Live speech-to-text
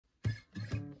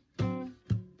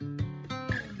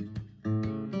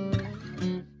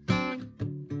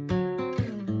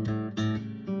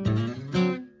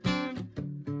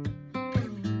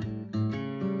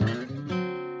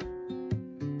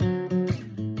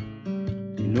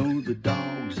the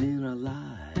dogs in our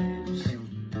lives,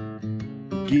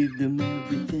 give them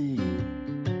everything.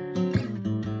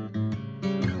 A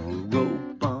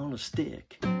rope on a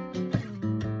stick and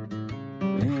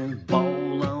a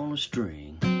ball on a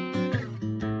string.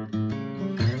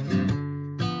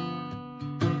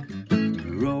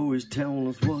 They're always telling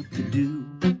us what to do.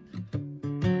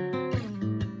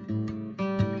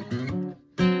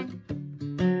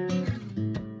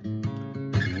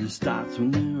 It starts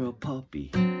when they're a puppy,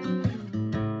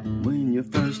 when you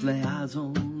first lay eyes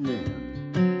on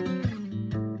them.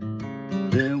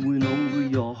 They win over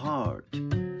your heart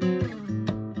and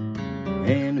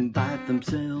invite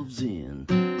themselves in.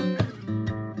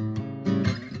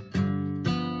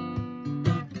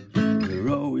 They're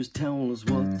always telling us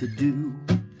what to do.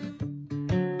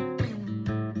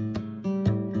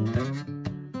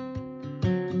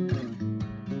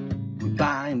 We're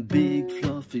buying big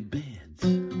fluffy beds,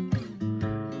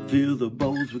 fill the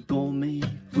bowls with gourmet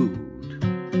food.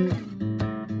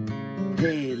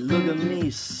 Hey, look at me,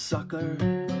 sucker,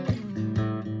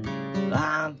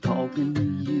 I'm talking to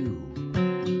you.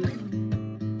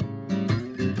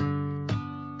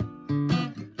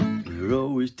 You're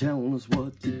always telling us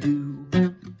what to do.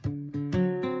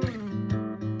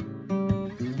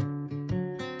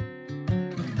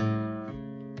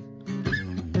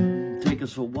 Take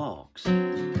us for walks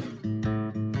in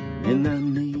the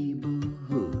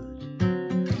neighborhood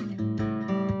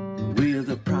with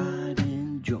a pride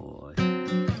and joy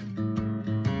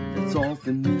that's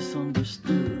often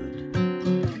misunderstood.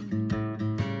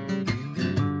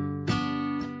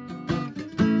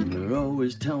 They're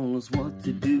always telling us what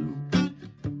to do.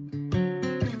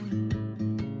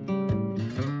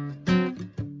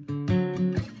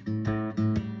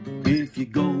 If you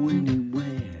go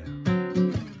anywhere,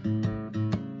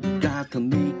 you got to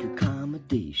make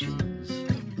accommodations.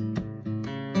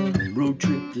 A road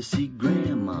trip to see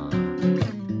grandma,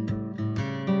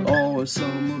 or a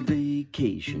summer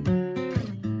vacation.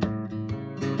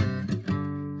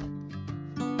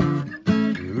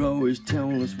 You're always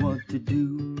telling us what to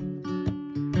do.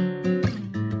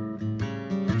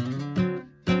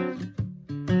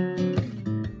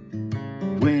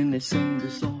 When they send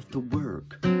us off to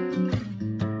work,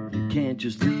 you can't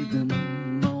just leave them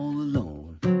all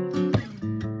alone.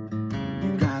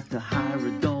 You got to hire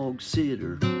a dog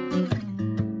sitter,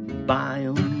 buy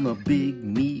 'em a big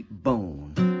meat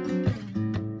bone.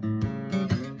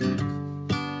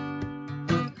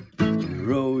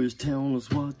 You're always telling us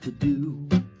what to do.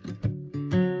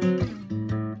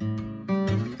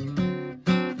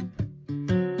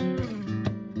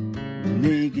 When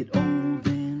they get old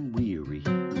and weary,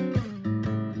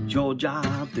 it's your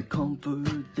job to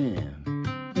comfort them.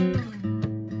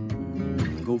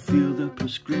 Go fill the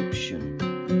prescription,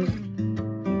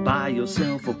 buy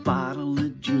yourself a bottle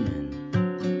of gin.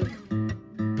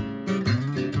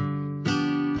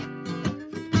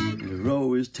 You're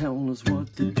always telling us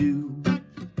what to do.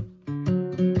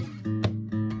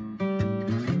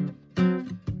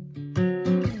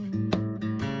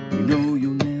 You know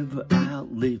you'll never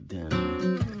outlive them.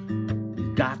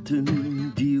 You got to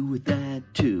deal with that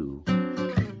too.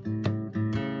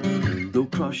 They'll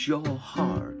crush your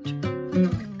heart,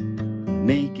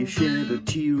 make you shed a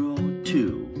tear or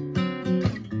two.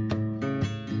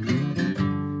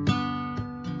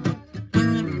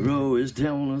 You're always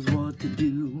telling us what to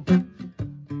do.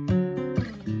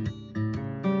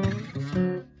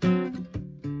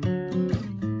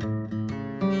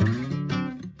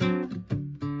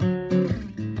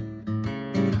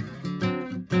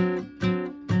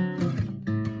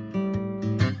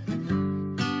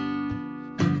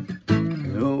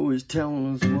 You're always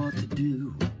telling us what to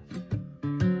do.